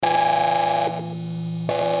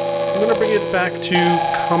going to bring it back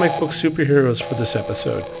to comic book superheroes for this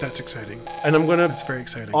episode. That's exciting. And I'm going to, That's very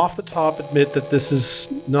exciting. off the top, admit that this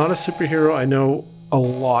is not a superhero I know a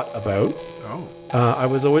lot about. Oh. I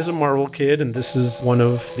was always a Marvel kid, and this is one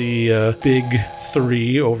of the big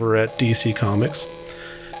three over at DC Comics.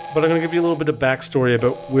 But I'm going to give you a little bit of backstory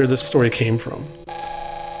about where this story came from.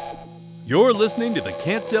 You're listening to the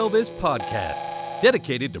Can't Sell This podcast,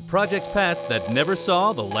 dedicated to projects past that never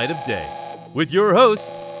saw the light of day, with your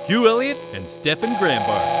hosts, Hugh Elliott and Stefan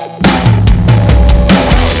Grambart.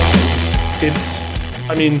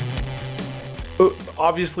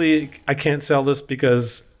 Obviously, I can't sell this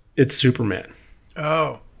because it's Superman.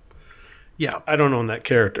 Oh. Yeah. I don't own that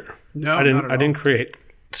character. No, I not at all. didn't create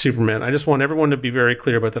Superman. I just want everyone to be very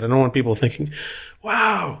clear about that. I don't want people thinking,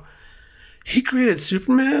 wow, he created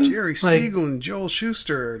Superman? Jerry Siegel and Joel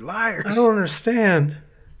Schuster, liars. I don't understand.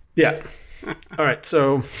 Yeah. All right.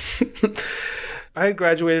 So I had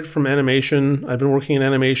graduated from animation. I've been working in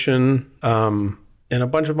animation. And a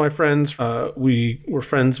bunch of my friends, we were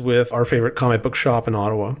friends with our favorite comic book shop in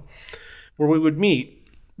Ottawa, where we would meet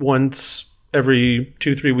once every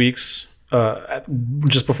 2-3 weeks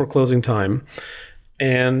just before closing time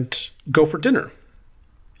and go for dinner.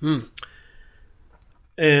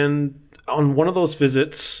 And on one of those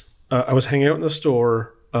visits, I was hanging out in the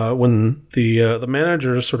store when the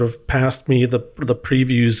manager sort of passed me the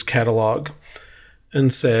previews catalog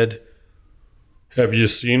and said, "Have you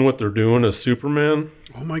seen what they're doing as Superman?"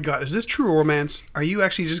 Oh my God. Is this True Romance? Are you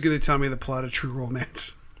actually just going to tell me the plot of True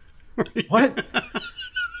Romance? What?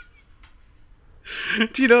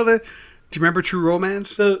 Do you know that? Do you remember True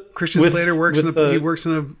Romance? Christian Slater works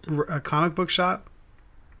in a comic book shop,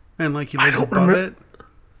 and like he lives above it.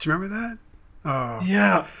 Do you remember that? Oh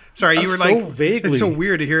Yeah. sorry. You were so like vaguely. It's so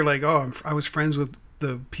weird to hear like, oh, I was friends with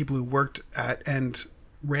the people who worked at and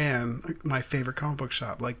ran my favorite comic book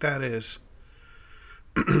shop. Like that is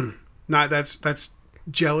that's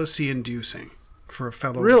jealousy inducing for a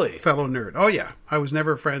fellow nerd. Oh yeah, I was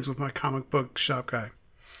never friends with my comic book shop guy.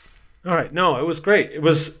 All right. No, it was great.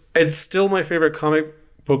 It's still my favorite comic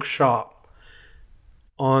book shop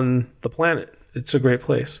on the planet. It's a great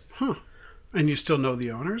place. Huh. And you still know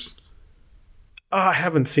the owners? I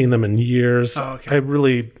haven't seen them in years. Oh, okay.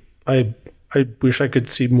 I wish I could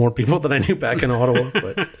see more people that I knew back in Ottawa.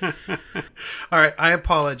 But All right, I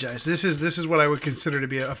apologize. This is what I would consider to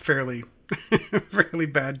be a fairly fairly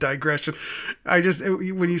bad digression.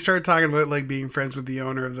 When you started talking about like being friends with the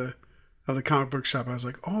owner of the comic book shop, I was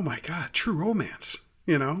like, oh my God, True Romance.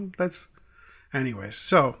 You know, that's. Anyways,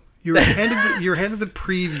 so you're handed the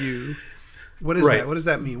preview. What is that? What does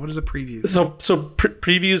that mean? What is a preview? So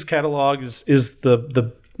previews catalog is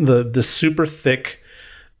the super thick,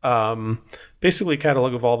 basically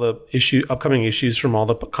catalog of all the upcoming issues from all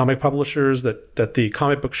the comic publishers that the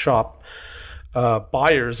comic book shop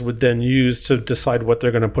buyers would then use to decide what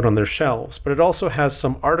they're going to put on their shelves. But it also has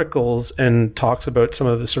some articles and talks about some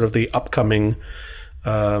of the sort of the upcoming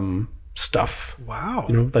stuff. Wow.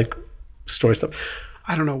 You know, like story stuff.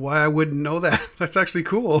 I don't know why I wouldn't know that. That's actually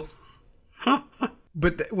cool.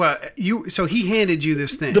 But so he handed you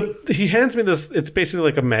this thing. He hands me this. It's basically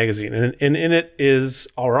like a magazine, and in it is,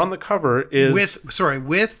 or on the cover is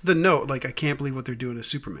with the note like, I can't believe what they're doing to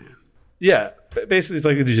Superman. Yeah, basically it's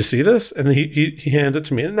like, did you see this? And he hands it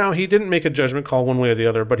to me. And now he didn't make a judgment call one way or the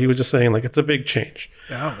other, but he was just saying like, it's a big change.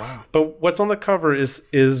 Oh wow! But what's on the cover is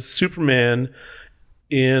Superman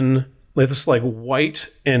in like this like white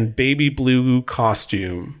and baby blue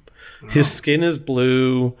costume. Oh. His skin is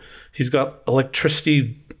blue. He's got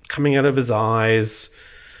electricity coming out of his eyes.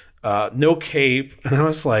 No cape. And I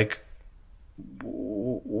was like,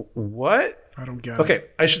 what? I don't get it. Okay,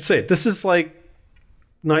 I should say, this is like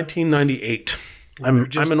 1998. I'm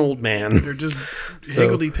an old man. They're just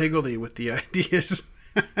higgledy-piggledy with the ideas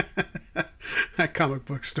at comic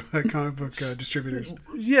book distributors.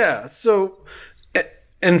 Yeah, so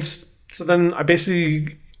then I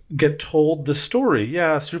basically get told the story.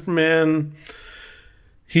 Yeah, Superman...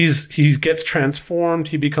 He gets transformed.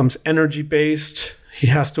 He becomes energy based. He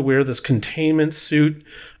has to wear this containment suit,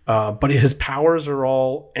 but his powers are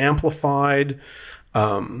all amplified.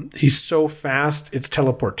 He's so fast, it's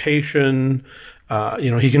teleportation.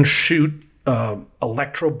 He can shoot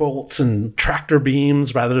electro bolts and tractor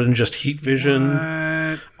beams rather than just heat vision.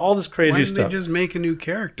 What? All this crazy stuff. Why didn't they just make a new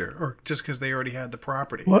character, or just because they already had the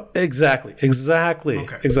property? Well, exactly.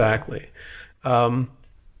 Okay. Exactly.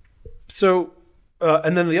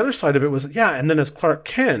 And then the other side of it was, and then as Clark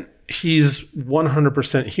Kent, he's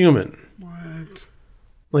 100% human. What?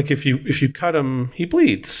 Like if you cut him, he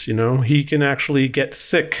bleeds. He can actually get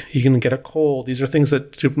sick. He can get a cold. These are things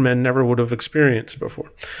that Superman never would have experienced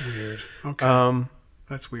before. Weird. Okay.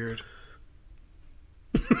 That's weird.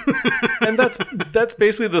 And that's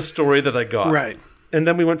basically the story that I got. Right. And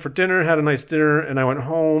then we went for dinner, had a nice dinner, and I went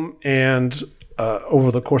home. And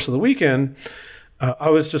over the course of the weekend, I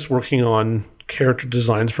was just working on character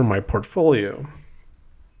designs for my portfolio.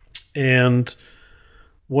 And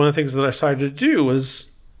one of the things that I decided to do was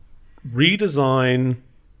redesign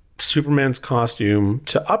Superman's costume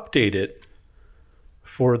to update it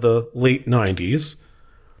for the late 90s,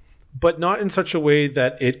 but not in such a way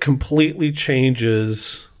that it completely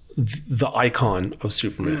changes the icon of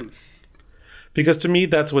Superman. Because to me,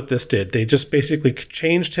 that's what this did. They just basically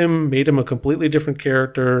changed him, made him a completely different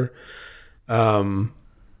character, and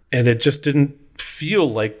it just didn't feel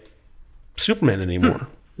like Superman anymore.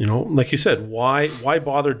 Like you said, why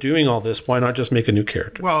bother doing all this? Why not just make a new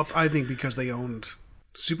character? Well, I think because they owned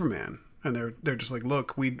Superman, and they're just like,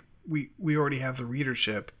 look, we already have the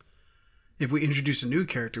readership. If we introduce a new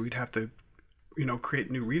character, we'd have to, create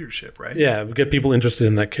new readership, right? Yeah, get people interested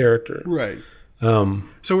in that character. Right.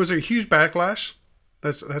 So was there a huge backlash?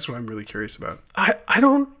 That's what I'm really curious about. I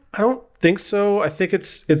don't think so. I think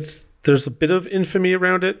it's there's a bit of infamy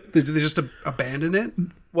around it. Did they just abandon it?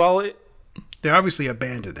 Well, they obviously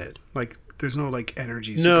abandoned it. Like, there's no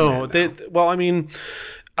energy. No,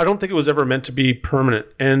 I don't think it was ever meant to be permanent,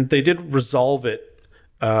 and they did resolve it.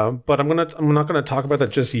 But I'm not gonna talk about that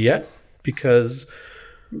just yet because.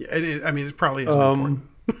 It probably isn't important.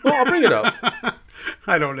 Well, I'll bring it up.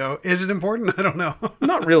 I don't know. Is it important? I don't know.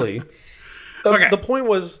 Not really. Okay. The point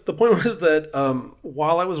was that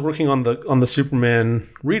while I was working on the Superman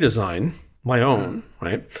redesign, my own,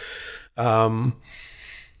 right?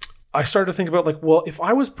 I started to think about if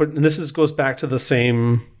I was and goes back to the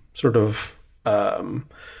same sort of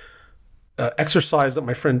exercise that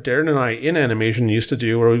my friend Darren and I in animation used to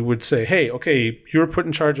do, where we would say, hey, okay, you're put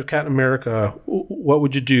in charge of Captain America. What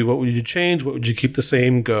would you do? What would you change? What would you keep the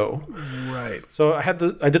same? Go. Right. So I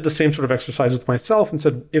did the same sort of exercise with myself and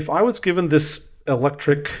said, if I was given this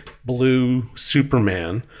electric blue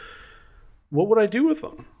Superman, what would I do with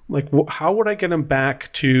him? How would I get him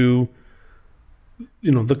back to,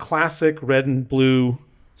 the classic red and blue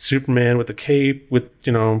Superman with the cape, with,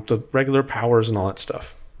 the regular powers and all that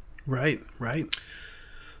stuff? Right.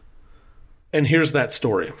 And here's that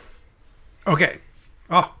story. Okay.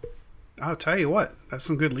 Oh, I'll tell you what. That's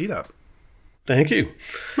some good lead up. Thank you.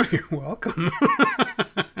 You're welcome.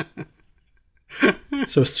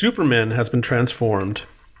 So Superman has been transformed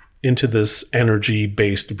into this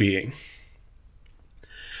energy-based being.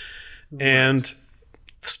 Right. And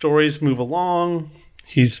stories move along.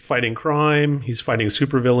 He's fighting crime. He's fighting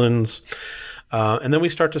supervillains. And then we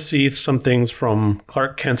start to see some things from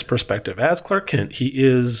Clark Kent's perspective. As Clark Kent, he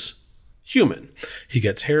is human. He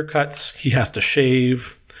gets haircuts. He has to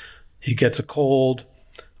shave. He gets a cold.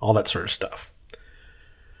 All that sort of stuff.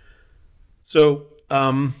 So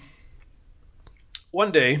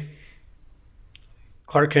one day,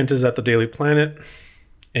 Clark Kent is at the Daily Planet,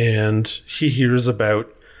 and he hears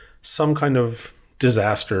about some kind of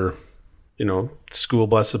disaster, school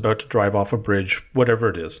bus about to drive off a bridge, whatever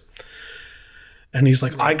it is. And he's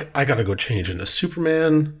like, I got to go change into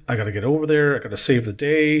Superman. I got to get over there. I got to save the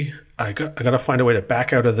day. I got to find a way to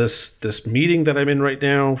back out of this meeting that I'm in right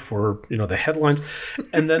now for, the headlines.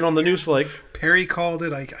 And then on the news, Perry called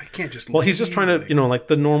it. I can't just. Well, he's just trying to,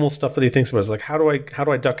 the normal stuff that he thinks about is how do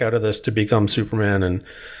I duck out of this to become Superman?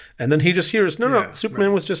 And then he just hears, no,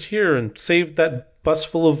 Superman was just here and saved that bus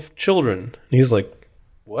full of children. And he's like,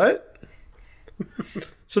 what?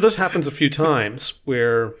 So this happens a few times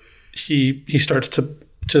where he starts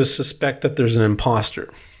to suspect that there's an imposter,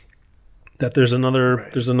 that there's another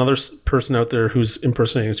person out there who's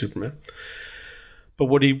impersonating Superman. But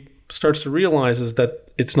what he starts to realize is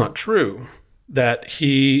that it's not true, that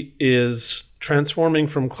he is transforming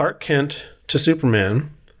from Clark Kent to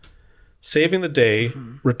Superman, saving the day,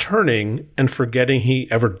 returning, and forgetting he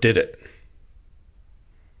ever did it.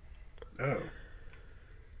 Oh.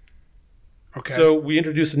 Okay. So we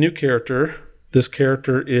introduce a new character. This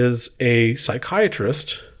character is a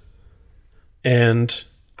psychiatrist, and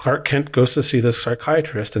Clark Kent goes to see this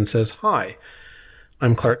psychiatrist and says, hi,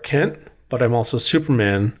 I'm Clark Kent, but I'm also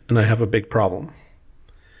Superman, and I have a big problem.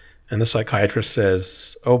 And the psychiatrist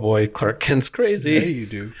says, oh boy, Clark Kent's crazy. Yeah, you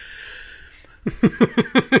do.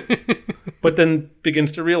 But then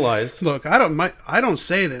begins to realize, look, I don't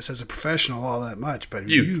say this as a professional all that much, but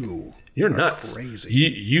you're nuts. Crazy.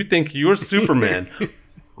 You think you're Superman.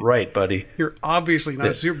 Right, buddy. You're obviously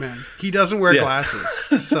not Superman. He doesn't wear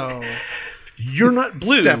glasses. So You're not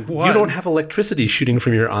blue. Step one. You don't have electricity shooting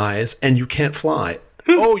from your eyes, and you can't fly.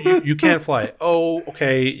 Oh, you can't fly. Oh,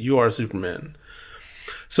 okay, you are Superman.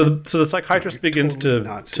 So the psychiatrist begins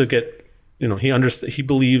to get, he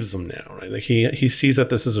believes him now, right? Like he sees that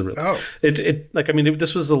this is a real. Oh.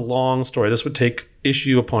 This was a long story. This would take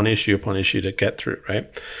issue upon issue upon issue to get through,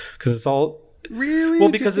 right? Because it's all Really? well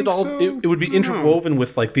because it would be interwoven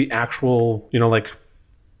with like the actual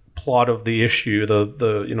plot of the issue,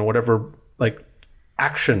 the whatever like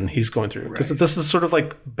action he's going through, because this is sort of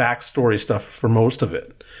like backstory stuff for most of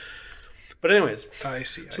it. But anyways, I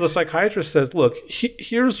see. So the psychiatrist says, look,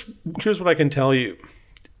 here's what I can tell you.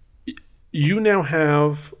 You now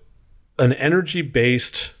have an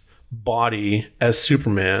energy-based body as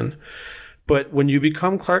Superman, but when you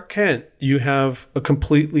become Clark Kent, you have a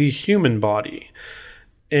completely human body,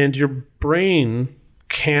 and your brain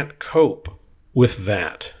can't cope with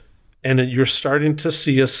that. And you're starting to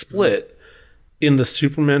see a split in the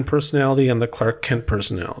Superman personality and the Clark Kent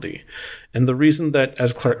personality. And the reason that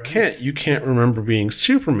as Clark Kent, you can't remember being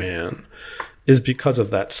Superman is because of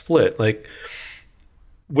that split. Like,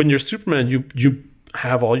 when you're Superman, you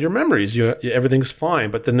have all your memories. Everything's fine.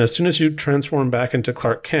 But then as soon as you transform back into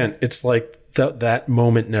Clark Kent, it's like that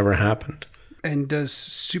moment never happened. And does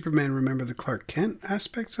Superman remember the Clark Kent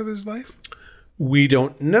aspects of his life? We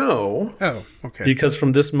don't know. Oh, okay. Because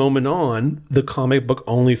from this moment on, the comic book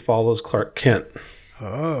only follows Clark Kent.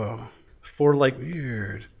 Oh. For like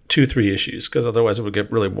Weird. 2-3 issues, because otherwise it would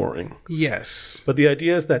get really boring. Yes. But the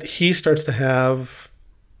idea is that he starts to have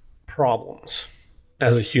problems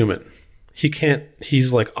as a human.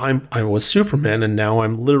 He's like, I was Superman and now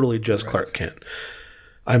I'm literally just Clark Kent.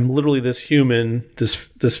 I'm literally this human,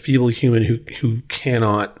 this feeble human who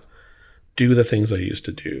cannot do the things I used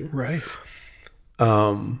to do. Right.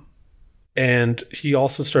 And he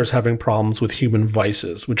also starts having problems with human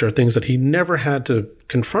vices, which are things that he never had to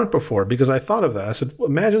confront before. Because I thought of that. I said,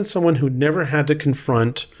 imagine someone who never had to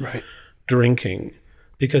confront drinking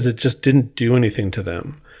because it just didn't do anything to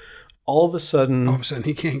them. All of a sudden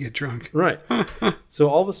he can't get drunk. Right. So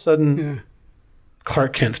all of a sudden,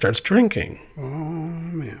 Clark Kent starts drinking. Oh,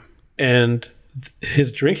 man. And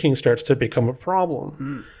his drinking starts to become a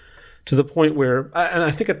problem. To the point where, and I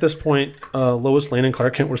think at this point, Lois Lane and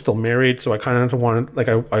Clark Kent were still married, so I kind of wanted, like,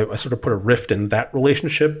 I sort of put a rift in that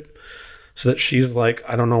relationship, so that she's like,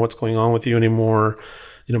 I don't know what's going on with you anymore.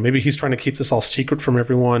 Maybe he's trying to keep this all secret from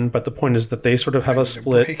everyone, but the point is that they sort of have a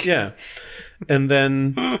split. Yeah. And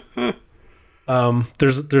then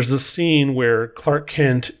there's a scene where Clark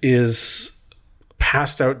Kent is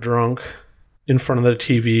passed out drunk in front of the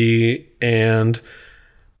TV, and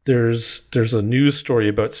there's a news story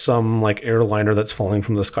about some like airliner that's falling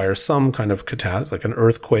from the sky or some kind of catastrophe, like an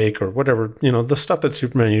earthquake or whatever, the stuff that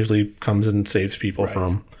Superman usually comes and saves people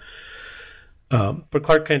from. But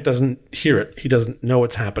Clark Kent doesn't hear it. He doesn't know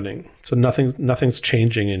what's happening. So nothing's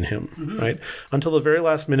changing in him, right? Until the very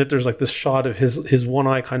last minute, there's like this shot of his one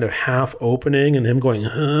eye kind of half opening and him going,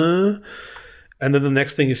 huh? And then the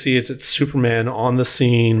next thing you see is it's Superman on the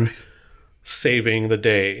scene saving the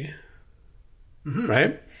day,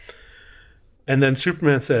 right? And then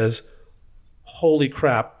Superman says, holy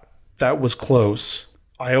crap, that was close.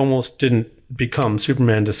 I almost didn't become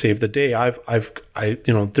Superman to save the day.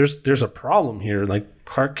 There's a problem here. Like,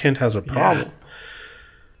 Clark Kent has a problem. Yeah.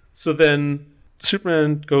 So then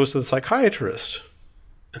Superman goes to the psychiatrist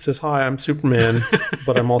and says, hi, I'm Superman,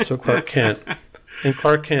 but I'm also Clark Kent. And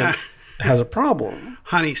Clark Kent has a problem.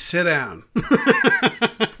 Honey, sit down.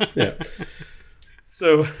 Yeah.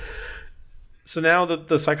 So now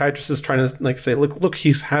the psychiatrist is trying to like say, look,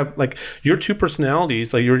 he's have like your two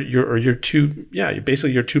personalities, like your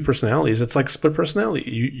two personalities. It's like split personality.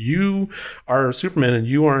 You are Superman and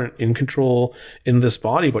you aren't in control in this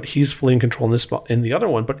body, but he's fully in control in the other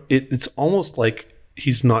one. But it's almost like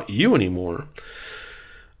he's not you anymore.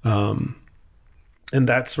 And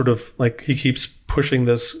that's sort of like he keeps pushing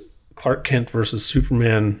this Clark Kent versus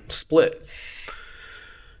Superman split.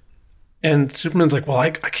 And Superman's like, well,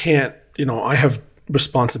 I can't. I have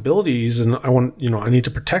responsibilities and I need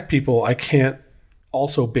to protect people. I can't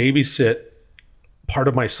also babysit part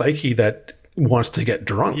of my psyche that wants to get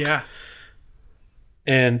drunk. Yeah.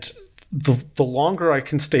 And the longer I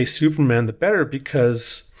can stay Superman, the better,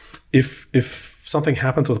 because if something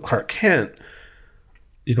happens with Clark Kent,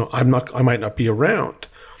 I might not be around.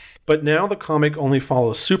 But now the comic only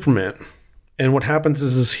follows Superman. And what happens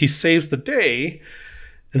is he saves the day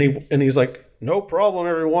and he's like, no problem,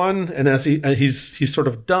 everyone. And as he's sort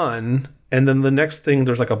of done, and then the next thing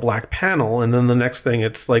there's like a black panel, and then the next thing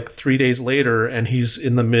it's like 3 days later, and he's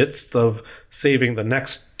in the midst of saving the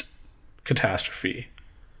next catastrophe.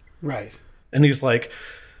 Right. And he's like,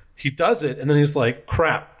 he does it, and then he's like,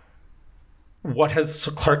 crap. What has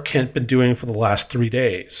Clark Kent been doing for the last 3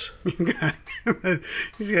 days?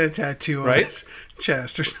 He's got a tattoo on his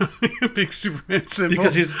chest or something, a big Superman symbol.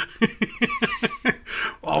 Because he's...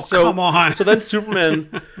 come on. So then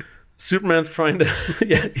Superman's trying to...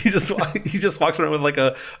 Yeah, he just walks around with like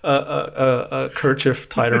a kerchief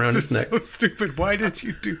tied around his neck. So stupid. Why did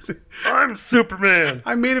you do that? I'm Superman.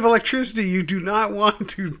 I'm made of electricity. You do not want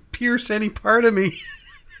to pierce any part of me.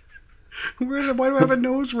 Why do I have a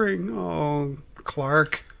nose ring? Oh,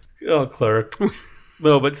 Clark. Oh, Clark.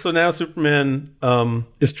 No, but so now Superman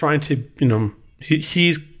is trying to,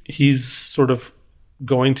 he's sort of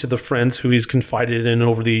going to the friends who he's confided in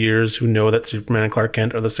over the years who know that Superman and Clark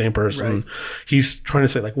Kent are the same person. Right. He's trying to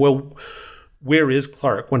say, like, well, where is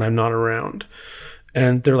Clark when I'm not around?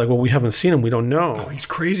 And they're like, well, we haven't seen him. We don't know. Oh, he's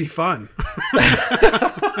crazy fun.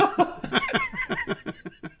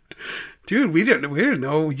 Dude, we didn't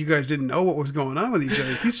know. You guys didn't know what was going on with each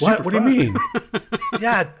other. He's super What fun. do you mean?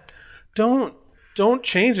 Yeah, don't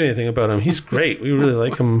change anything about him. He's great. We really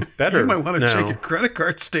like him better. You might want to now. check your credit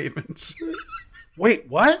card statements. Wait,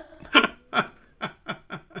 what?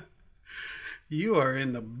 You are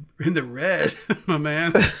in the red, my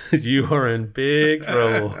man. You are in big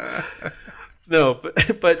trouble. No,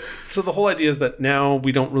 but so the whole idea is that now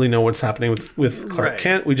we don't really know what's happening with Clark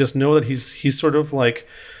Kent. We just know that he's sort of like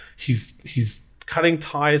he's cutting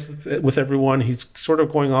ties with everyone. He's sort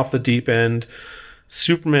of going off the deep end.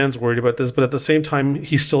 Superman's worried about this, but at the same time,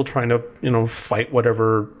 he's still trying to fight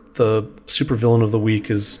whatever the supervillain of the week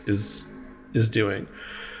is doing.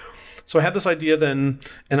 So I had this idea then,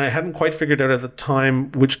 and I hadn't quite figured out at the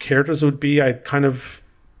time which characters it would be. I'd kind of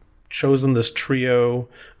chosen this trio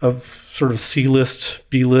of sort of C-list,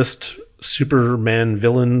 B-list Superman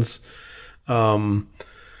villains. So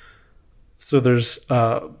there's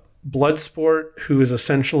Bloodsport, who is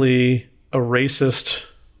essentially a racist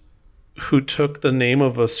who took the name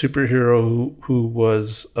of a superhero who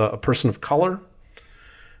was a person of color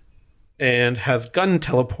and has gun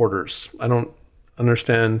teleporters. I don't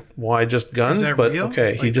understand why just guns, but real?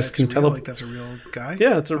 Okay, he just can teleport. Like that's a real guy?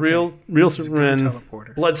 Yeah, it's a real Superman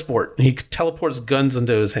teleporter. Bloodsport. He teleports guns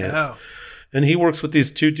into his hands. Oh. And he works with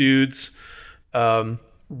these two dudes,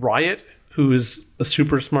 Riot, who is a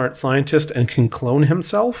super smart scientist and can clone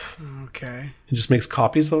himself. Okay. He just makes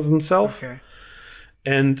copies of himself. Okay.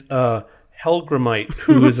 And Helgramite,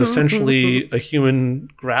 who is essentially a human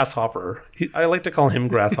grasshopper. I like to call him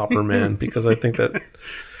Grasshopper Man because I think that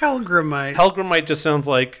Helgramite just sounds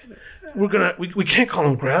like we can't call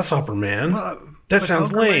him Grasshopper Man. That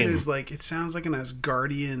sounds lame. Is it sounds like an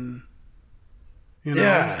Asgardian.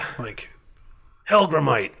 Yeah. Like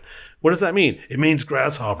Helgramite. What does that mean? It means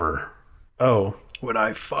grasshopper. Oh. When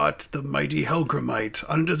I fought the mighty Helgramite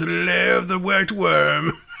under the lair of the white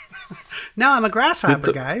worm. Now I'm a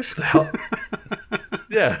grasshopper, guys.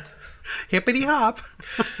 Yeah. Hippity hop.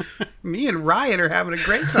 Me and Riot are having a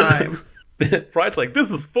great time. Riot's like, this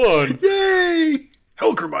is fun. Yay!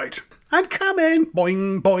 Helgramite. I'm coming.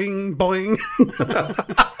 Boing, boing, boing.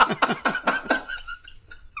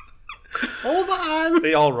 Hold on.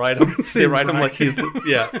 They all ride him. They ride him like he's...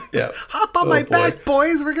 Yeah. Hop on my back,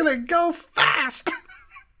 boys. We're going to go fast.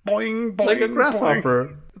 Boing, boing, like a grasshopper.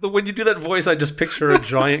 Boing. When you do that voice, I just picture a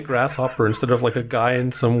giant grasshopper instead of like a guy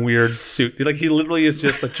in some weird suit. Like he literally is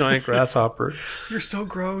just a giant grasshopper. You're so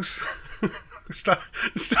gross. Stop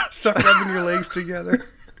rubbing your legs together.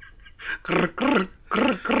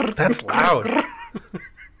 That's loud.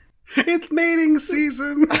 It's mating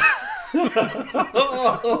season. The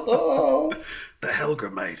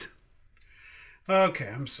Helgramite. Okay,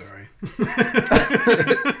 I'm sorry.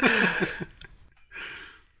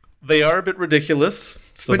 They are a bit ridiculous,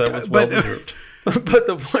 so that was well deserved. But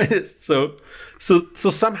the point is, so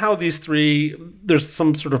somehow these three, there's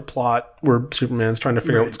some sort of plot where Superman's trying to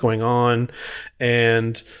figure out what's going on,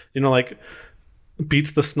 and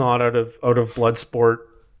beats the snot out of Bloodsport.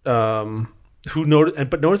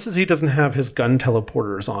 But notices he doesn't have his gun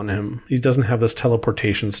teleporters on him. He doesn't have this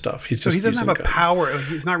teleportation stuff. He doesn't have a power.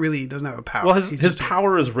 He doesn't have a power. Well, his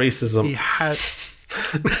power is racism. He had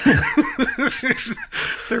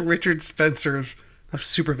the Richard Spencer of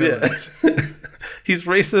supervillains. Yeah. He's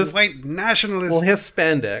racist. White nationalist. Well, he has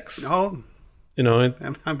spandex. Oh,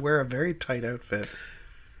 and I wear a very tight outfit.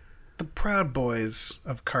 The Proud Boys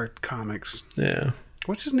of Comics. Yeah.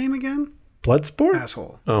 What's his name again? Bloodsport?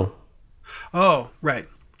 Asshole. Oh, right.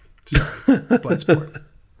 Sorry. Bloodsport.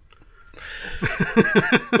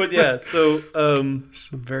 But yeah, so some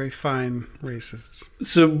very fine racists.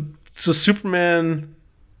 So Superman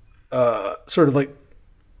sort of like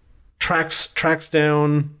tracks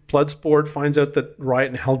down Bloodsport finds out that Riot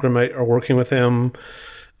and Helgrim are working with him.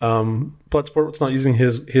 Bloodsport's not using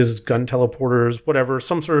his gun teleporters, whatever,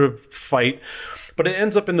 some sort of fight. But it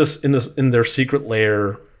ends up in their secret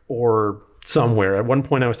lair or somewhere. At one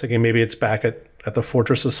point I was thinking maybe it's back at the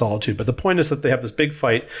Fortress of Solitude. But the point is that they have this big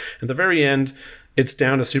fight. At the very end, it's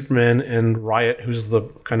down to Superman and Riot, who's the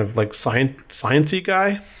kind of like science-y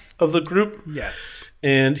guy of the group. Yes.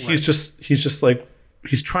 And he's just like,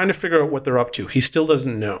 he's trying to figure out what they're up to. He still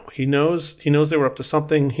doesn't know. He knows they were up to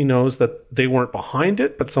something. He knows that they weren't behind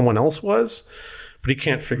it, but someone else was. But he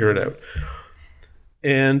can't figure it out.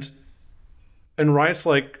 And Riot's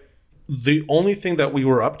like, the only thing that we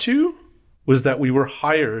were up to was that we were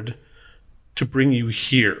hired to bring you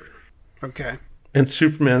here. Okay. And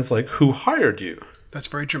Superman's like, who hired you? That's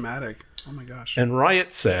very dramatic. Oh my gosh. And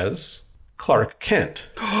Riot says, Clark Kent.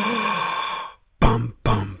 Bum,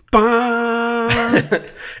 bum, bum.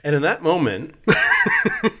 And in that moment,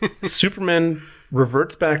 Superman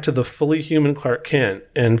reverts back to the fully human Clark Kent.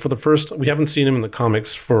 And for the first, we haven't seen him in the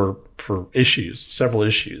comics for several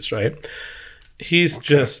issues, right? He's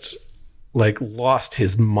just like lost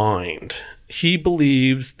his mind. He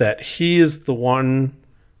believes that he is the one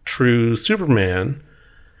true Superman,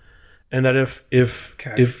 and that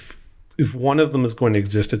if one of them is going to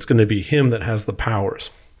exist, it's going to be him that has the powers.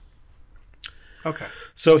 Okay.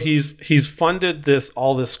 So he's funded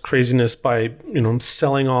all this craziness by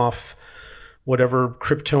selling off whatever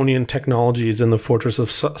Kryptonian technology is in the Fortress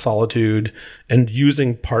of Solitude and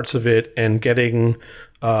using parts of it and getting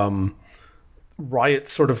Riot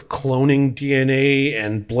sort of cloning DNA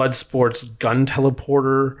and Bloodsport's gun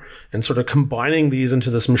teleporter and sort of combining these into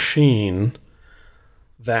this machine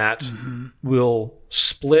that will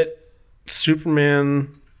split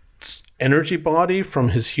Superman's energy body from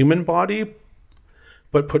his human body,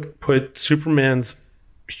 but put Superman's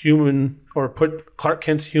human, or put Clark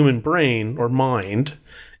Kent's human brain or mind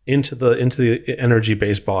into the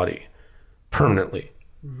energy-based body permanently.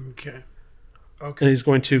 Okay. And he's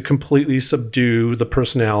going to completely subdue the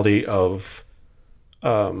personality of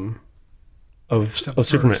Superman.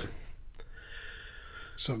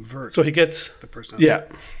 Subvert. So he gets the personality. Yeah.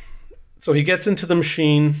 So he gets into the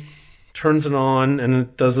machine, turns it on, and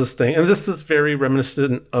it does this thing. And this is very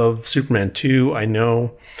reminiscent of Superman 2, I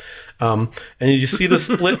know. And you see the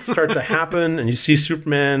split start to happen, and you see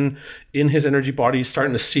Superman in his energy body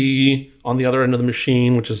starting to see on the other end of the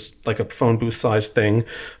machine, which is like a phone booth sized thing,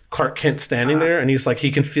 Clark Kent standing there, and he's like,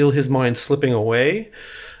 he can feel his mind slipping away.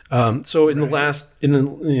 So in the last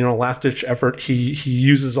ditch effort, he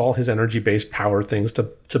uses all his energy based power things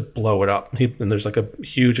to blow it up. And there's like a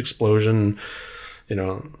huge explosion.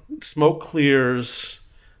 Smoke clears,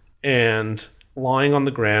 and lying on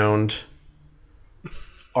the ground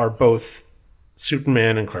are both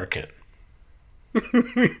Superman and Clark Kent.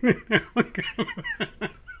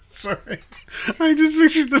 Sorry. I just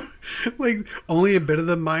pictured them like only a bit of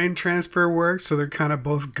the mind transfer worked, so they're kind of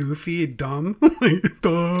both goofy and dumb. Like,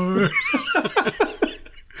 duh.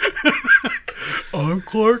 I'm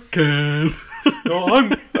Clark Kent.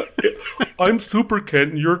 No, I'm Super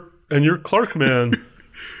Kent, and you're Clark Man.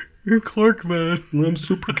 You're Clark Man. I'm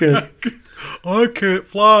Super Kent. I can't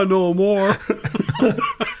fly no more.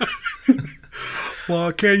 Well,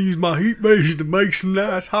 I can't use my heat vision to make some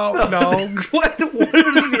nice hot dogs. Where did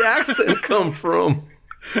the accent come from?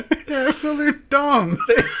 Yeah, well, they're dumb.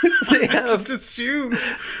 They have, I just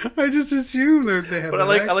assume they have. But I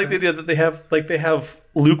like the idea that they have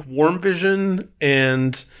lukewarm vision,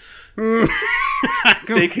 and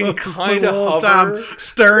they can kind of hover,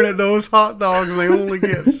 staring at those hot dogs, and they only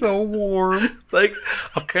get so warm. Like,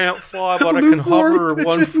 I can't fly, but I can hover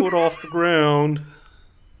 1 foot off the ground.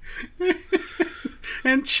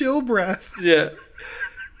 And chill breath. Yeah.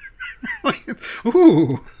 Like,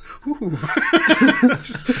 ooh.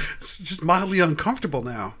 It's just mildly uncomfortable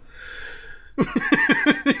now.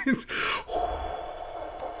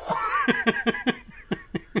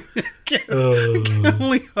 Can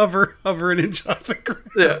only hover an inch off the ground.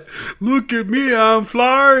 Yeah. Look at me, I'm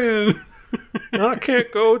flying. I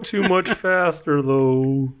can't go too much faster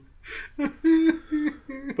though.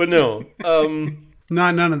 But no.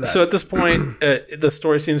 None of that. So at this point, the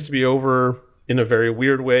story seems to be over in a very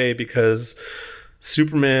weird way, because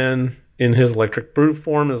Superman in his electric brute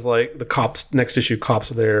form is like, the cops, next issue cops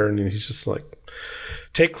are there, and he's just like,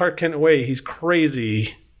 take Clark Kent away, he's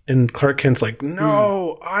crazy. And Clark Kent's like,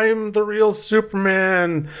 no, I'm the real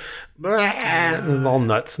Superman. And all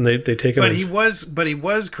nuts, and they take him. But he was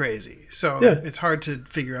crazy. So yeah. It's hard to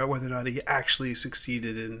figure out whether or not he actually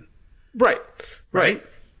succeeded in. Right.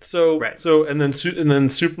 So, Right. and then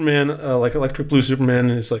Superman, like Electric Blue Superman,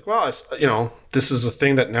 is like, well, this is a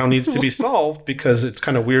thing that now needs to be solved because it's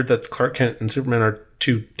kind of weird that Clark Kent and Superman are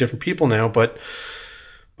two different people now. But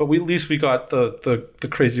at least we got the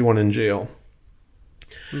crazy one in jail.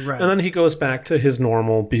 Right. And then he goes back to his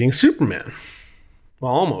normal being Superman.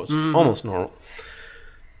 Well, almost normal.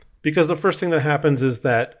 Because the first thing that happens is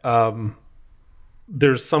that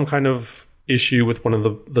there's some kind of issue with one of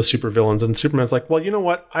the supervillains, and Superman's like, well, you know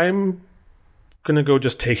what? I'm going to go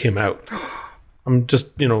just take him out. I'm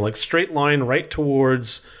just, like straight line right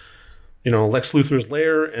towards, Lex Luthor's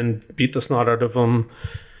lair and beat the snot out of him.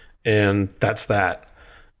 And that's that.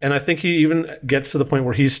 And I think he even gets to the point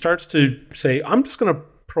where he starts to say, I'm just going to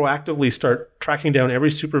proactively start tracking down every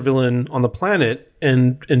supervillain on the planet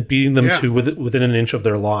and beating them to within an inch of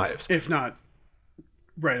their lives. If not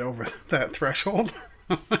right over that threshold.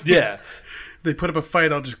 Yeah. They put up a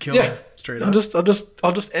fight, I'll just kill them straight up.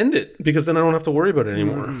 I'll just end it because then I don't have to worry about it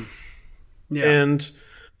anymore. Mm-hmm. Yeah. And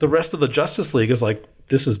the rest of the Justice League is like,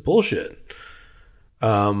 this is bullshit.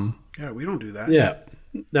 Yeah, we don't do that. Yeah.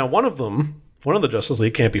 Now, one of the Justice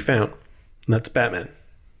League can't be found, and that's Batman.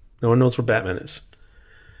 No one knows where Batman is.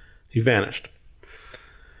 He vanished.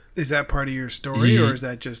 Is that part of your story, or is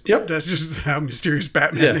that just that's just how mysterious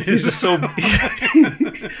Batman is?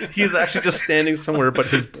 He's actually just standing somewhere, but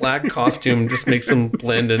his black costume just makes him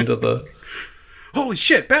blend into the. Holy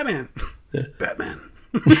shit, Batman! Yeah. Batman.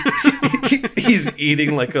 He's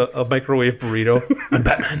eating like a microwave burrito. I'm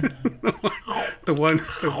Batman. The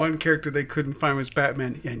one character they couldn't find was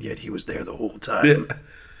Batman, and yet he was there the whole time. Yeah.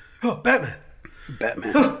 Oh, Batman!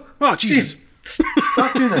 Oh, Jesus!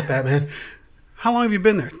 Stop doing that, Batman. How long have you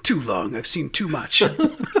been there? Too long. I've seen too much.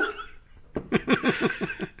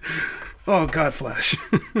 Oh, God, Flash.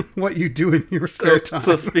 What you do in your spare time.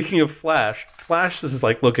 So speaking of Flash is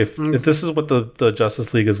like, look, if this is what the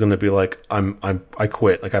Justice League is going to be like, I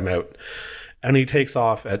quit. Like, I'm out. And he takes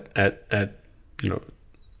off at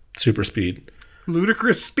super speed.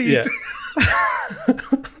 Ludicrous speed. Yeah.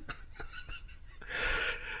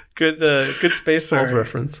 Good Spaceballs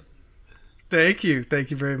reference. Thank you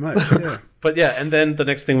very much. Yeah. But yeah, and then the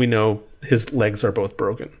next thing we know, his legs are both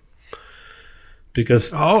broken. Because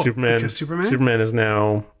Superman is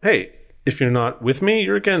now, hey, if you're not with me,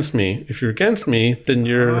 you're against me. If you're against me, then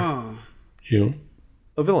you're a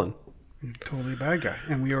villain. Totally bad guy.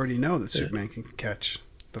 And we already know that Superman can catch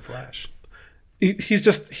the Flash.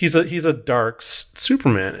 He's a dark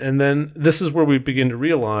Superman. And then this is where we begin to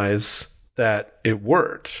realize that it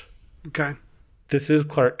worked. Okay. This is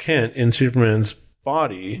Clark Kent in Superman's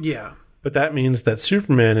body. Yeah. But that means that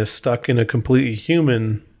Superman is stuck in a completely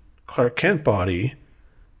human Clark Kent body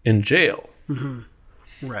in jail. Mm-hmm.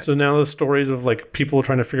 Right. So now the stories of like people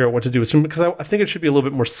trying to figure out what to do with Superman, because I think it should be a little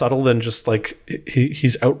bit more subtle than just like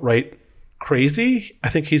he's outright crazy. I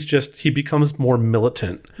think he becomes more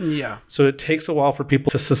militant. Yeah. So it takes a while for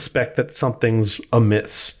people to suspect that something's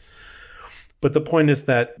amiss. But the point is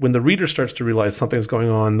that when the reader starts to realize something's going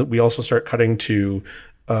on, that we also start cutting to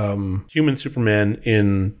human Superman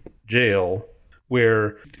in jail,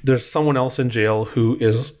 where there's someone else in jail who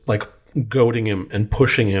is like goading him and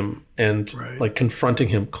pushing him and like confronting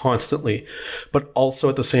him constantly, but also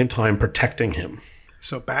at the same time protecting him.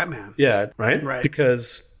 So Batman. Yeah, right? Right.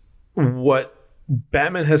 Because what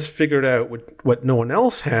Batman has figured out, what no one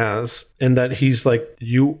else has, and that he's like,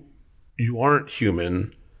 you aren't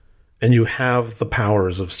human. And you have the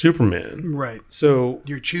powers of Superman. Right. So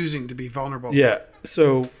you're choosing to be vulnerable. Yeah.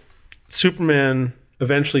 So Superman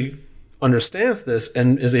eventually understands this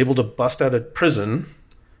and is able to bust out of prison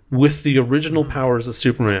with the original powers of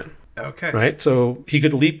Superman. Okay. Right? So he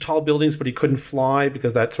could leap tall buildings, but he couldn't fly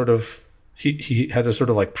because that sort of he had to sort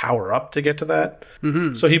of like power up to get to that.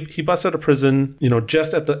 Mm-hmm. So he busts out of prison,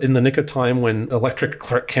 just in the nick of time when Electric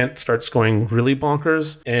Clark Kent starts going really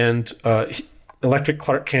bonkers, and Electric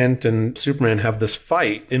Clark Kent and Superman have this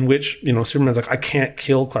fight in which, Superman's like, I can't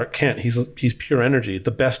kill Clark Kent. He's pure energy. The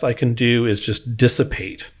best I can do is just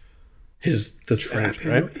dissipate this energy,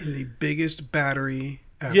 right? In the biggest battery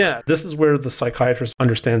ever. Yeah, this is where the psychiatrist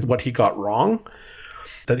understands what he got wrong.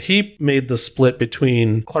 That he made the split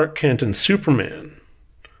between Clark Kent and Superman,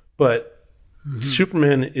 but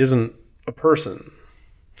Superman isn't a person.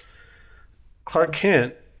 Clark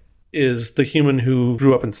Kent is the human who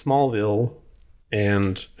grew up in Smallville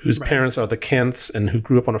and whose parents are the Kents and who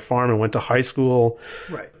grew up on a farm and went to high school.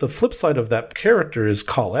 Right. The flip side of that character is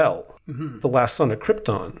Kal-El, the last son of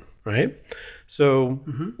Krypton, right? So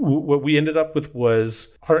what we ended up with was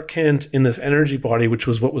Clark Kent in this energy body, which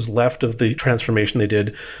was what was left of the transformation they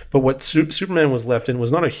did. But what Superman was left in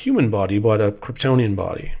was not a human body, but a Kryptonian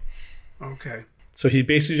body. Okay. So he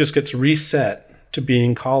basically just gets reset to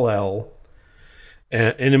being Kal-El.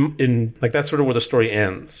 And in like that's sort of where the story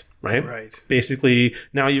ends, right? Right. Basically,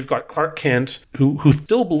 now you've got Clark Kent, who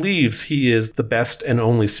still believes he is the best and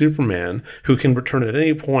only Superman, who can return at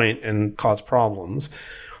any point and cause problems.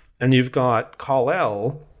 And you've got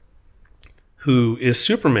Kal-El, who is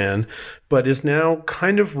Superman, but is now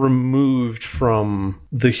kind of removed from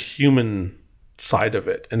the human side of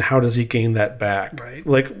it. And how does he gain that back? Right.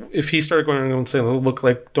 Like if he started going around and saying, look,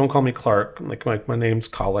 like, don't call me Clark. Like my name's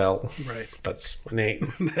Kal-El. Right. That's my name.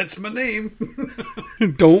 That's my name.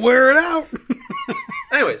 Don't wear it out.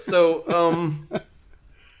 Anyway, so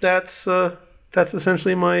that's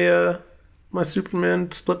essentially my my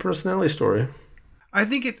Superman split personality story. I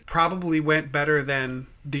think it probably went better than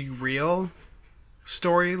the real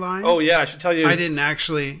storyline. Oh yeah, I should tell you. I didn't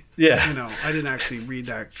actually. Yeah. I didn't actually read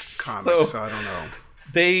that comic, so I don't know.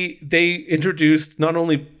 They introduced not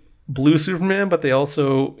only blue Superman, but they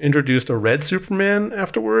also introduced a red Superman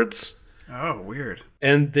afterwards. Oh, weird.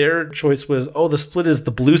 And their choice was, the split is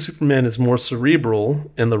the blue Superman is more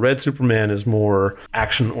cerebral and the red Superman is more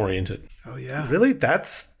action oriented. Oh yeah. Really?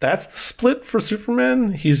 That's the split for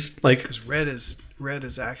Superman? He's like, because red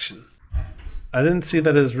is action. I didn't see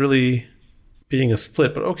that as really being a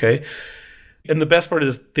split, but okay. And the best part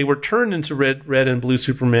is they were turned into red and blue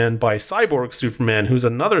Superman by Cyborg Superman, who's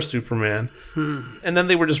another Superman. And then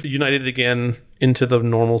they were just united again into the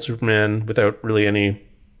normal Superman without really any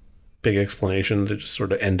big explanation. They just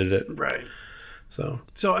sort of ended it. Right. So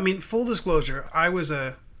I mean, full disclosure, I was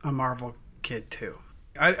a Marvel kid too.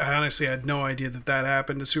 I honestly had no idea that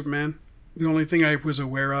happened to Superman. The only thing I was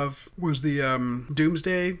aware of was the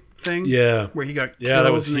Doomsday thing. Yeah. Where he got Yeah, killed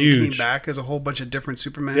that was and huge. then came back as a whole bunch of different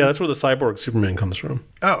Superman. yeah, that's where the Cyborg Superman comes from.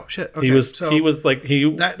 Oh, shit. Okay. He was like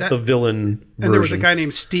that- the villain version. And there was a guy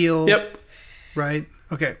named Steel. Yep. Right?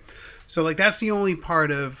 Okay. So, like, that's the only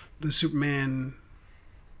part of the Superman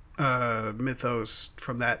mythos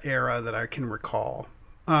from that era that I can recall.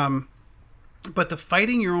 But the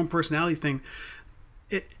fighting your own personality thing,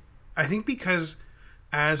 I think because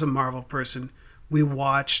as a Marvel person, we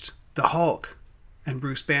watched the Hulk and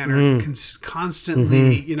Bruce Banner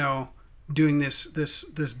constantly, doing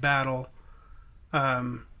this battle.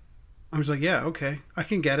 I was like, yeah, okay, I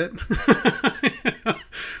can get it.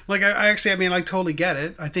 Like I totally get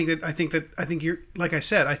it. I think you're, like I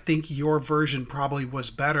said, I think your version probably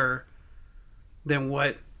was better than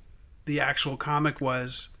what the actual comic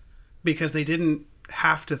was, because they didn't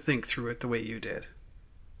have to think through it the way you did.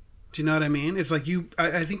 Do you know what I mean? It's like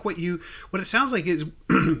I think what it sounds like is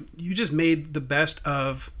you just made the best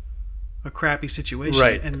of a crappy situation,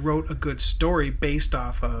 right, and wrote a good story based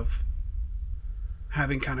off of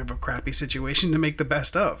having kind of a crappy situation to make the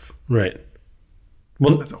best of. Right.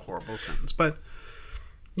 Well, that's a horrible sentence, but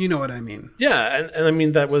you know what I mean. Yeah, and I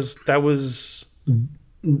mean that was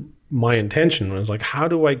my intention, was like, how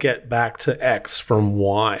do I get back to X from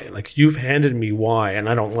Y? Like, you've handed me Y and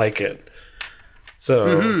I don't like it.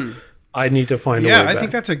 So I need to find a way back. I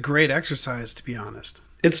think that's a great exercise, to be honest.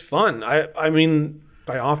 It's fun. I mean,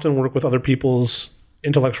 I often work with other people's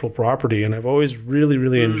intellectual property, and I've always really,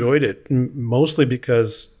 really enjoyed it, mostly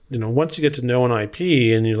because, once you get to know an IP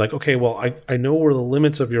and you're like, okay, well, I know where the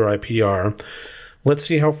limits of your IP are. Let's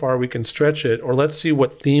see how far we can stretch it, or let's see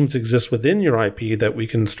what themes exist within your IP that we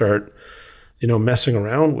can start, messing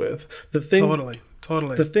around with.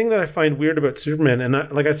 Totally. The thing that I find weird about Superman, and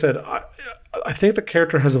like I said, I think the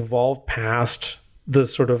character has evolved past the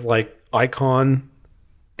sort of like icon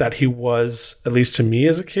that he was, at least to me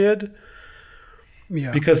as a kid.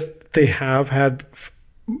 Yeah. Because they have had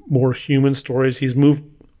more human stories. He's moved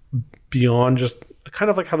beyond just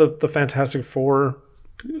kind of like how the Fantastic Four,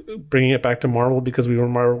 bringing it back to Marvel because we were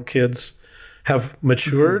Marvel kids, have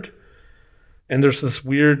matured. And there's this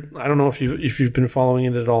weird, I don't know if you've been following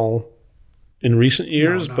it at all in recent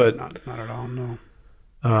years, but not at all. No.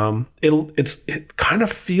 It kind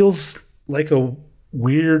of feels like a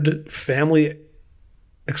weird family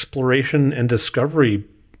exploration and discovery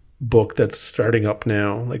book that's starting up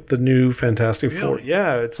now, like the new Fantastic Four.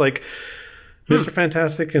 Yeah, it's like Mr.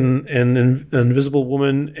 Fantastic and Invisible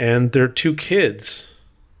Woman and their two kids,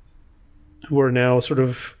 who are now sort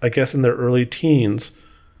of, I guess, in their early teens.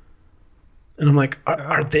 And I'm like,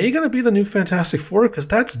 are they going to be the new Fantastic Four? Because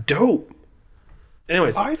that's dope.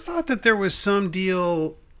 Anyways. I thought that there was some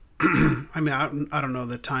deal. I mean, I don't know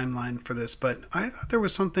the timeline for this, but I thought there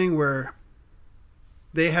was something where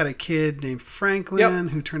they had a kid named Franklin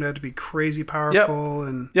who turned out to be crazy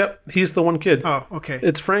powerful. Yep, he's the one kid. Oh, okay.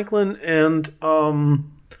 It's Franklin, and I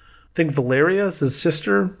think Valeria is his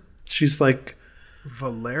sister. She's like...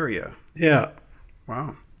 Valeria? Yeah.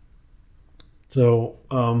 Wow. So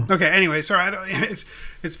Okay. Anyway, sorry.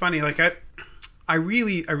 It's funny. Like I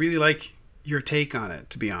really like your take on it.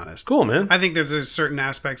 To be honest, cool, man. I think there's certain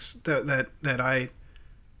aspects that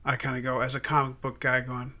I kind of go as a comic book guy,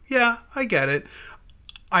 going, yeah, I get it.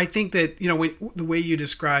 I think that when the way you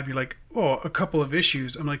describe, you're like, oh, a couple of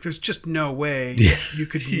issues. I'm like, there's just no way you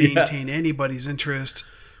could maintain anybody's interest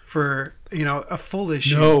for a full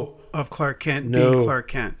issue of Clark Kent being Clark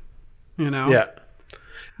Kent. Yeah.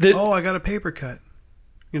 I got a paper cut.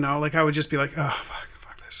 Like I would just be like, oh, fuck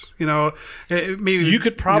this. Maybe you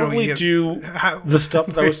could probably do the stuff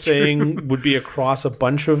that I was saying would be across a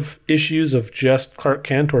bunch of issues of just Clark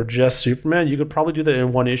Kent or just Superman. You could probably do that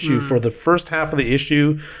in one issue. For the first half of the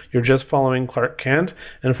issue, you're just following Clark Kent,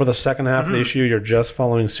 and for the second half of the issue, you're just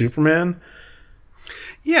following Superman.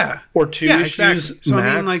 Yeah. Or two issues. Exactly. So max.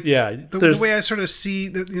 I mean, like, the way I sort of see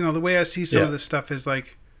the way I see some of this stuff is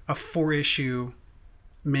like a 4-issue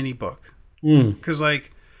mini book. Because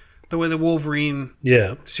like the way the Wolverine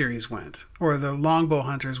series went, or the Longbow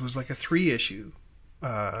Hunters was like a 3-issue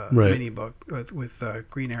mini book with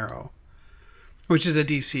Green Arrow, which is a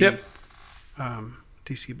DC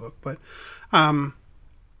DC book. But I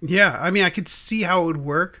mean, I could see how it would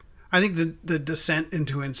work. I think the descent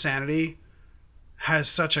into insanity has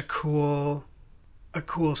such a cool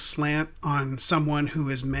slant on someone who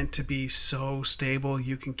is meant to be so stable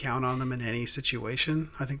you can count on them in any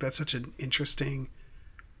situation. I think that's such an interesting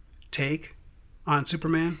take on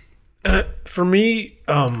Superman. For me,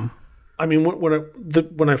 I mean,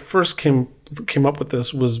 when I first came up with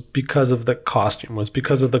this was because of the costume,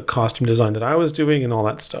 design that I was doing and all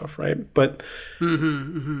that stuff, right? But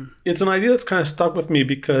it's an idea that's kind of stuck with me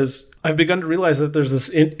because I've begun to realize that there's this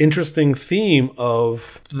interesting theme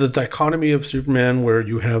of the dichotomy of Superman where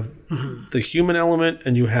you have the human element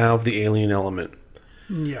and you have the alien element.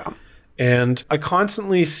 Yeah. And I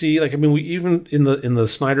constantly see, like, I mean, we even in the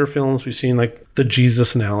Snyder films, we've seen like the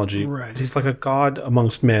Jesus analogy. Right. He's like a god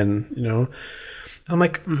amongst men, And I'm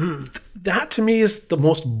like, that to me is the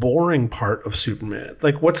most boring part of Superman.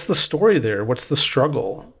 Like, what's the story there? What's the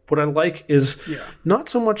struggle? What I like is not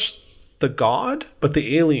so much the god, but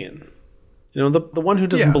the alien. The one who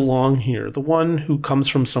doesn't belong here, the one who comes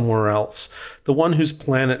from somewhere else, the one whose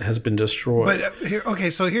planet has been destroyed.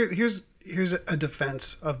 But so here's a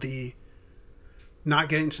defense of the not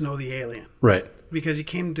getting to know the alien. Right. Because he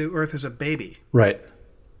came to Earth as a baby. Right.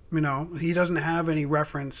 He doesn't have any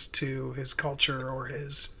reference to his culture or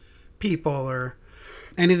his people or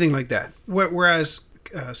anything like that. Whereas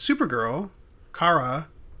Supergirl, Kara,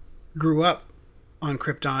 grew up on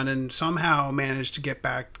Krypton and somehow managed to get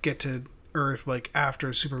to Earth like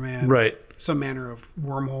after Superman. Right. Some manner of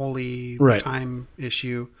wormhole-y time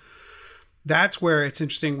issue. That's where it's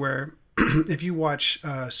interesting where if you watch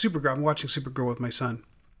Supergirl, I'm watching Supergirl with my son,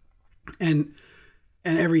 and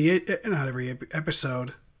not every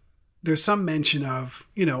episode, there's some mention of,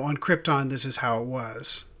 on Krypton, this is how it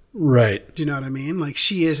was. Right. Do you know what I mean? Like,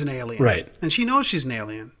 she is an alien. Right. And she knows she's an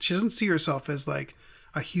alien. She doesn't see herself as like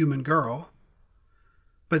a human girl.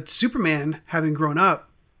 But Superman, having grown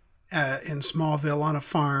up in Smallville on a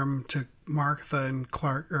farm to Martha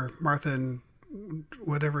and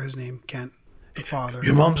whatever his name, Kent, the father.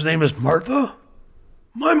 Your mom's name is Martha?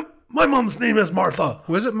 My mom's name is Martha.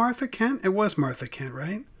 Was it Martha Kent? It was Martha Kent,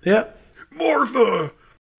 right? Yeah. Martha!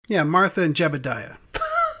 Yeah, Martha and Jebediah.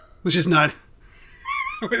 which is not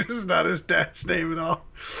his dad's name at all.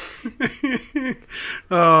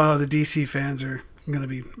 Oh, the DC fans are going to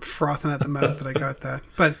be frothing at the mouth that I got that.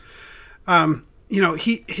 But,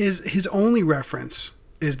 his only reference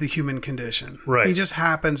is the human condition. Right. He just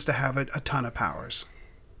happens to have a ton of powers.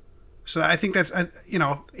 So I think that's,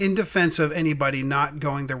 in defense of anybody not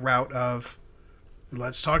going the route of,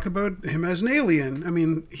 let's talk about him as an alien. I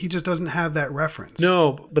mean, he just doesn't have that reference.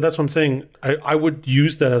 No, but that's what I'm saying. I would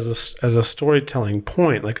use that as a storytelling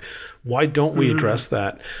point. Like, why don't we address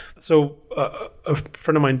that? So a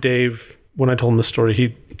friend of mine, Dave, when I told him the story,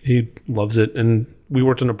 he loves it. And we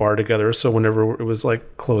worked in a bar together. So whenever it was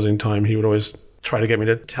like closing time, he would always try to get me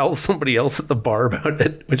to tell somebody else at the bar about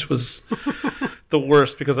it, which was the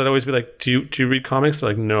worst because I'd always be like, do you read comics? They're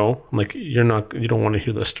like, no. I'm like, you don't want to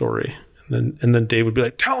hear the story. And then Dave would be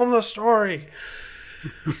like, tell him the story.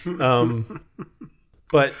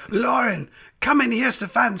 But Lauren, come in here,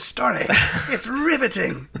 Stefan's story. It's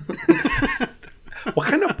riveting. What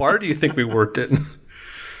kind of bar do you think we worked in?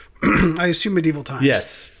 I assume medieval times.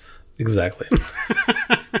 Yes, exactly.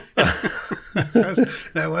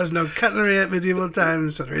 There was no cutlery at medieval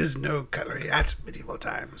times, so there is no cutlery at medieval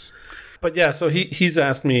times. But yeah, so he's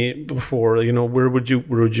asked me before, where would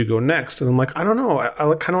you go next? And I'm like, I don't know. I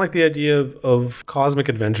kind of like the idea of cosmic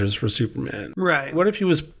adventures for Superman. Right. What if he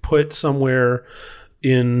was put somewhere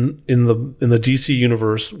in the DC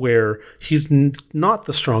universe where he's not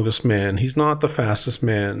the strongest man, he's not the fastest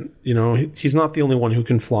man, he's not the only one who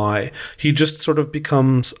can fly. He just sort of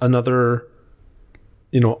becomes another,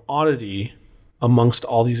 oddity amongst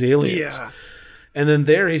all these aliens. Yeah. And then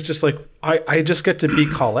there he's just like, I just get to be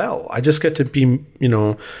Kal-El. I just get to be,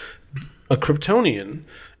 a Kryptonian.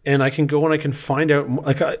 And I can go and I can find out,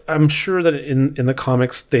 like, I'm sure that in the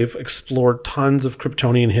comics, they've explored tons of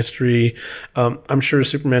Kryptonian history. I'm sure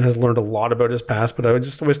Superman has learned a lot about his past, but I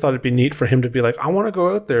just always thought it'd be neat for him to be like, I want to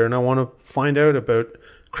go out there and I want to find out about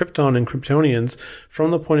Krypton and Kryptonians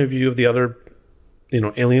from the point of view of the other,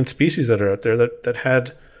 alien species that are out there that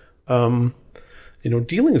had,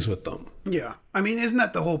 dealings with them. Yeah. I mean, isn't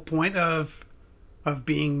that the whole point of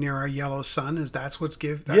being near our yellow sun? Is that's what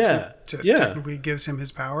technically gives him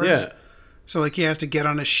his powers? Yeah. So like he has to get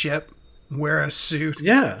on a ship, wear a suit,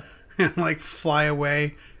 Yeah. and like fly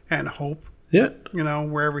away and hope, Yeah.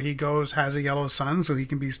 wherever he goes has a yellow sun so he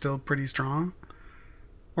can be still pretty strong.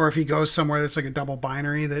 Or if he goes somewhere that's like a double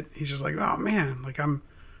binary that he's just like, oh man, like I'm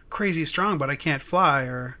crazy strong but I can't fly,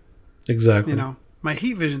 or Exactly. my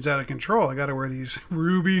heat vision's out of control. I got to wear these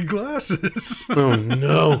ruby glasses. Oh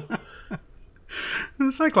no.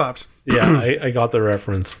 The Cyclops. Yeah, I got the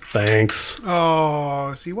reference. Thanks.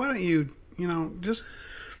 Oh, see, why don't you, just...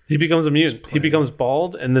 He becomes a mutant. He becomes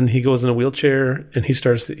bald, and then he goes in a wheelchair, and he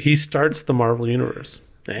starts the Marvel universe.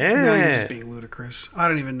 Now you're just being ludicrous. I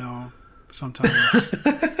don't even know sometimes.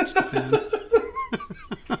 Just a fan.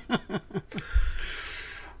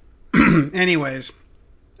 Anyways,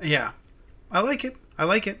 yeah. I like it.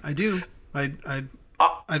 I do. I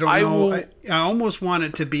don't know. I almost want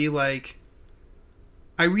it to be like...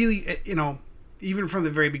 I really, even from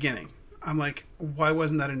the very beginning, I'm like, why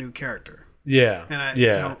wasn't that a new character? Yeah.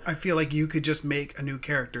 And I feel like you could just make a new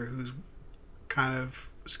character who's kind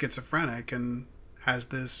of schizophrenic and has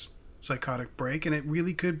this psychotic break, and it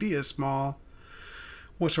really could be a small,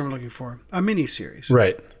 what's what I'm looking for? A mini series.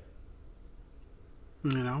 Right.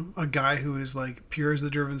 A guy who is like pure as the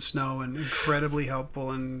driven snow and incredibly helpful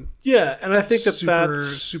and and I think that's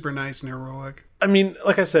super nice and heroic. I mean,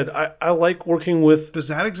 like I said, I like working with Does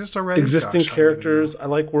that exist already? existing characters. I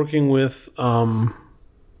like working with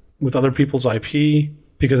other people's IP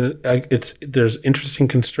because there's interesting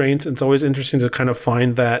constraints. It's always interesting to kind of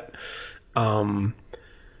find that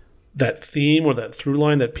that theme or that through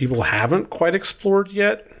line that people haven't quite explored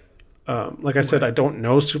yet. Like I said, I don't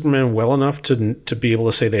know Superman well enough to be able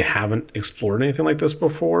to say they haven't explored anything like this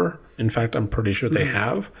before. In fact, I'm pretty sure they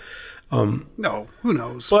have. No, who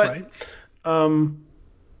knows? But right?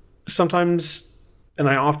 Sometimes, and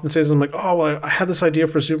I often say this, I'm like, oh, well, I had this idea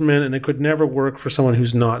for Superman and it could never work for someone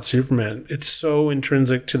who's not Superman. It's so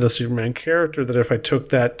intrinsic to the Superman character that if I took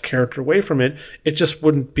that character away from it, it just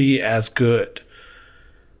wouldn't be as good.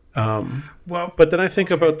 But then I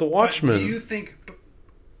think about the Watchmen. Do you think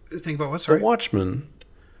about what? Sorry, the Watchmen.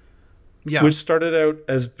 Yeah, which started out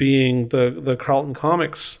as being the Carlton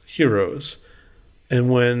Comics heroes, and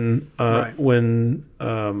when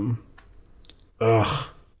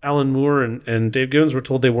Alan Moore and Dave Gibbons were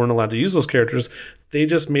told they weren't allowed to use those characters, they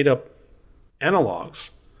just made up analogs.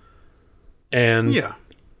 And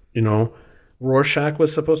Rorschach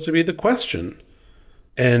was supposed to be the Question.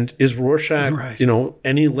 And is Rorschach,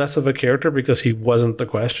 any less of a character because he wasn't the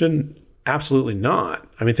Question? Absolutely not.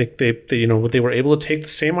 I mean, they were able to take the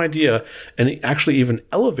same idea and actually even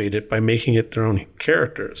elevate it by making it their own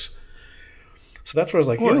characters. So that's where I was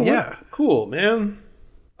like, cool, man.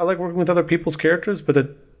 I like working with other people's characters, but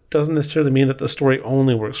that doesn't necessarily mean that the story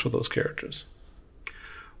only works for those characters.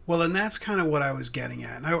 Well, and that's kind of what I was getting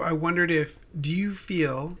at. I wondered do you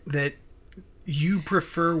feel that you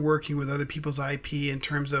prefer working with other people's IP in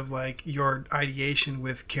terms of like your ideation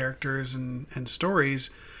with characters and stories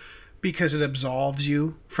because it absolves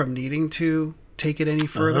you from needing to take it any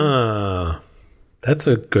further? That's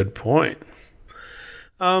a good point.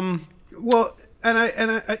 Well, and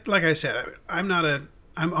I like I said, I'm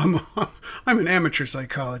an amateur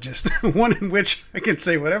psychologist, one in which I can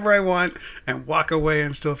say whatever I want and walk away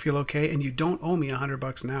and still feel okay. And you don't owe me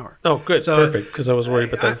 $100 an hour. Oh, good, so perfect. Because I was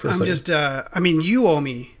worried about that for a second. You owe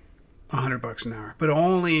me $100 an hour, but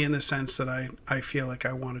only in the sense that I feel like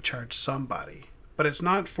I want to charge somebody. But it's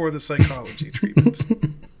not for the psychology treatments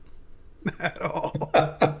at all.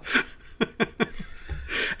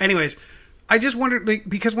 Anyways, I just wondered, like,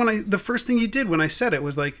 because the first thing you did when I said it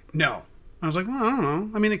was like, no. I was like, well, I don't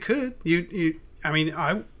know. I mean, it could.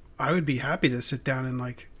 I would be happy to sit down and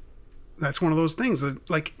like that's one of those things that,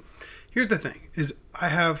 like, here's the thing, is I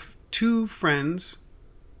have 2 friends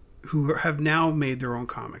who have now made their own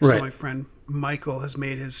comics. Right. So my friend Michael has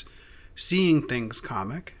made his Seeing Things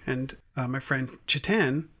comic, and my friend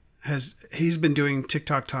Chetan he's been doing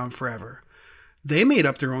TikTok Tom forever. They made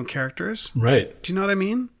up their own characters. Right. Do you know what I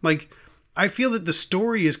mean? Like, I feel that the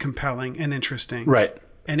story is compelling and interesting. Right.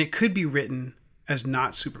 And it could be written as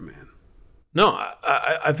not Superman. No,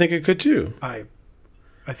 I think it could too. I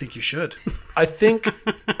think you should. I think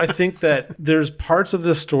that there's parts of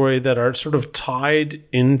this story that are sort of tied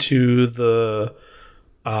into the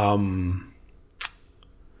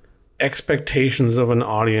expectations of an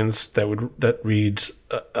audience that reads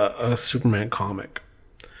a Superman comic.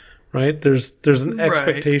 Right? There's an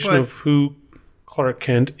expectation of who Clark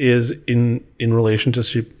Kent is in relation to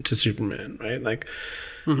Superman, right? Like,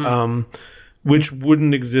 which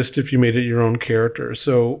wouldn't exist if you made it your own character.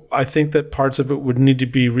 So I think that parts of it would need to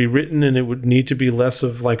be rewritten, and it would need to be less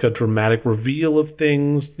of like a dramatic reveal of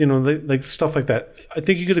things, like stuff like that. I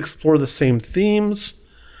think you could explore the same themes.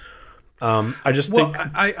 I just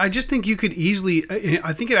think you could easily.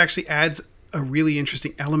 I think it actually adds a really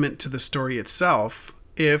interesting element to the story itself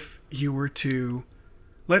if you were to,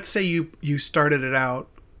 let's say you started it out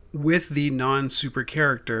with the non-super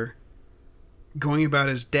character going about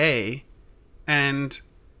his day, and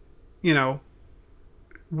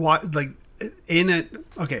what, like, in it.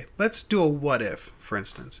 Okay, let's do a what if, for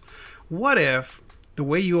instance. What if the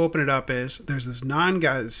way you open it up is there's this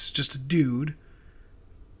non-guy, it's just a dude,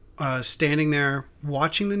 standing there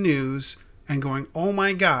watching the news and going, oh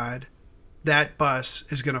my God, that bus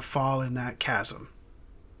is going to fall in that chasm.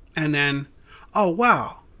 And then, oh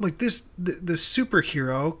wow, like the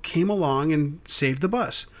superhero came along and saved the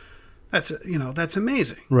bus. That's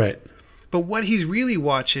amazing. Right. But what he's really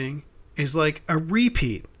watching is like a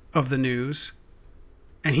repeat of the news,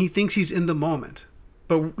 and he thinks he's in the moment.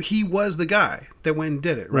 But he was the guy that went and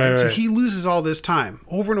did it, right? So he loses all this time.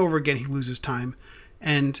 Over and over again, he loses time.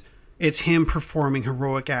 And it's him performing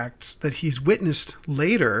heroic acts that he's witnessed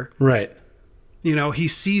later. Right. He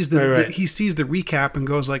sees he sees the recap and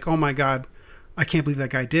goes like, oh my God, I can't believe that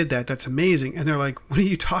guy did that. That's amazing. And they're like, what are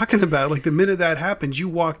you talking about? Like, the minute that happened, you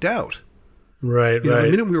walked out. Right, The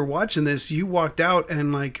minute we were watching this, you walked out,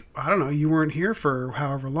 and like, I don't know, you weren't here for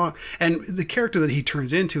however long. And the character that he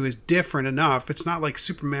turns into is different enough. It's not like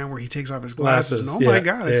Superman where he takes off his glasses and, oh my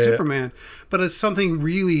God, it's Superman. But it's something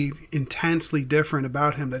really intensely different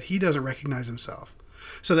about him that he doesn't recognize himself.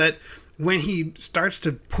 So that when he starts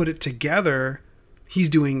to put it together, he's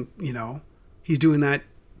doing that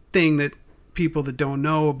thing that people that don't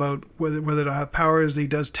know about whether to have powers, he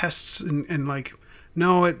does tests and like,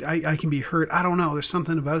 no, I can be hurt. I don't know. There's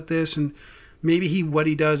something about this. And maybe what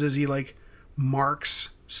he does is he like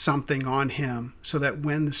marks something on him so that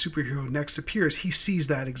when the superhero next appears, he sees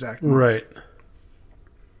that exact mark. Right.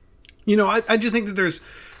 I just think that there's,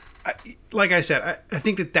 like I said, I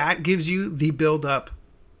think that gives you the build up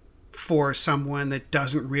for someone that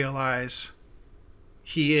doesn't realize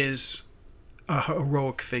he is a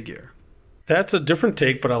heroic figure. That's a different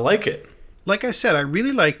take, but I like it. Like I said, I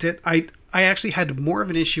really liked it. I actually had more of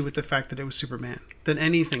an issue with the fact that it was Superman than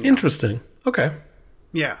anything Interesting. else. Okay.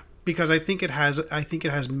 Yeah, because I think it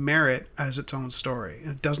has merit as its own story.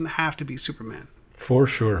 It doesn't have to be Superman. For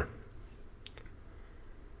sure.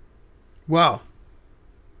 Well,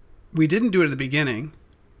 we didn't do it at the beginning,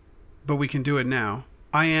 but we can do it now.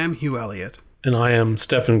 I am Hugh Elliott. And I am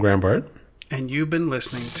Stefan Grambart. And you've been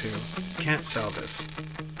listening to Can't Sell This.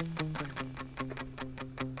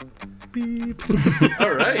 Beep.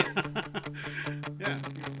 All right. Yeah.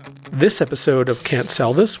 This episode of Can't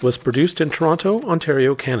Sell This was produced in Toronto,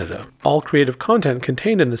 Ontario, Canada. All creative content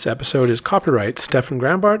contained in this episode is copyright Stefan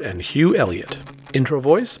Grambart and Hugh Elliott. Intro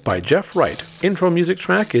voice by Jeff Wright. Intro music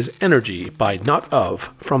track is Energy by Not Of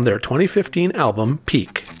from their 2015 album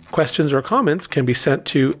Peak. Questions or comments can be sent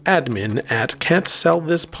to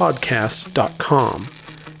admin@can'tsellthispodcast.com.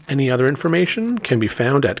 Any other information can be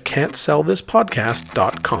found at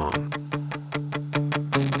can'tsellthispodcast.com.